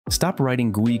Stop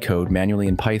writing GUI code manually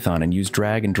in Python and use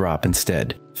drag and drop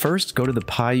instead. First, go to the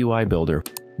PyUiBuilder.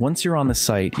 Once you're on the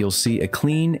site, you'll see a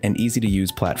clean and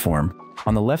easy-to-use platform.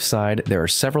 On the left side, there are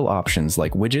several options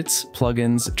like widgets,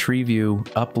 plugins, tree view,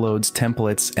 uploads,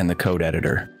 templates, and the code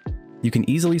editor. You can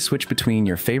easily switch between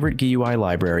your favorite GUI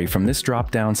library from this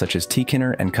dropdown, such as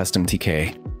tkinter and custom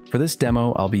tk. For this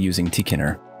demo, I'll be using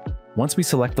tkinter. Once we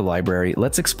select the library,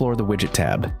 let's explore the widget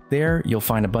tab. There, you'll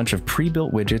find a bunch of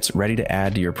pre-built widgets ready to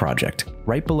add to your project.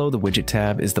 Right below the widget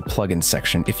tab is the plugins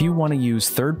section. If you want to use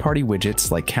third-party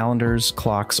widgets like calendars,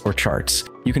 clocks, or charts,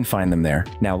 you can find them there.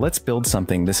 Now let's build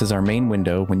something. This is our main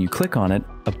window. When you click on it,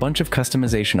 a bunch of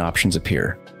customization options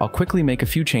appear. I'll quickly make a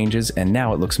few changes, and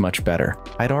now it looks much better.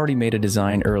 I'd already made a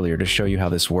design earlier to show you how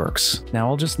this works. Now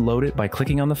I'll just load it by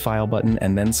clicking on the File button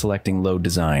and then selecting Load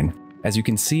Design. As you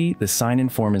can see, the sign-in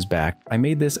form is back. I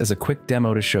made this as a quick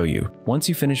demo to show you. Once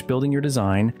you finish building your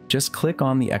design, just click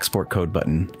on the Export Code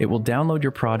button. It will download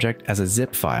your project as a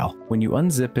zip file. When you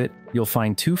unzip it, you'll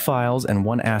find 2 files and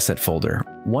 1 asset folder.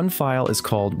 One file is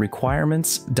called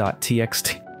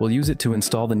requirements.txt. We'll use it to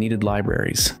install the needed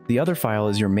libraries. The other file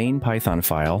is your main Python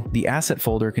file. The asset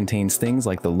folder contains things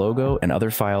like the logo and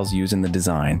other files used in the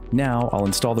design. Now I'll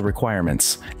install the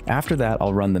requirements. After that,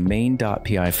 I'll run the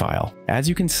main.py file. As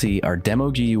you can see, our demo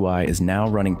GUI is now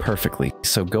running perfectly.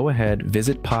 So go ahead,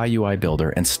 visit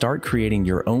PyUiBuilder and start creating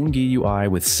your own GUI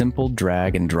with simple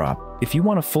drag and drop. If you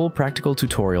want a full practical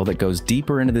tutorial that goes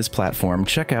deeper into this platform,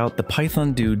 check out the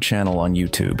Python Dude channel on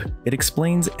YouTube. It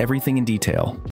explains everything in detail.